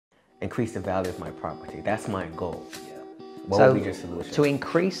increase the value of my property? That's my goal. Yeah. What So would be your solution? to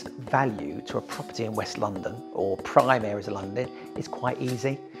increase value to a property in West London or prime areas of London is quite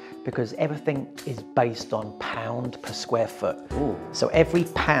easy because everything is based on pound per square foot. Ooh. So every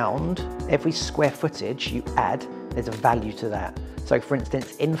pound, every square footage you add, there's a value to that. So for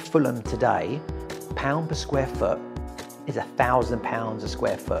instance, in Fulham today, pound per square foot is £1,000 a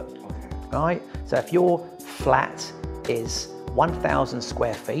square foot, right? So if your flat is 1,000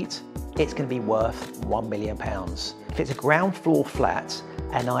 square feet, it's going to be worth £1 million. If it's a ground floor flat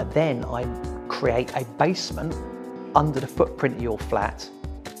and I create a basement under the footprint of your flat,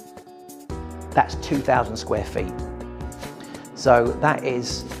 that's 2,000 square feet. So that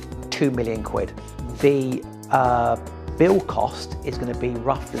is 2 million quid. The bill cost is going to be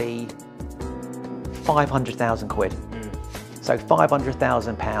roughly 500,000 quid. So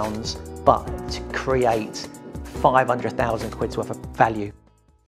 500,000 pounds, but to create 500,000 quid's worth of value.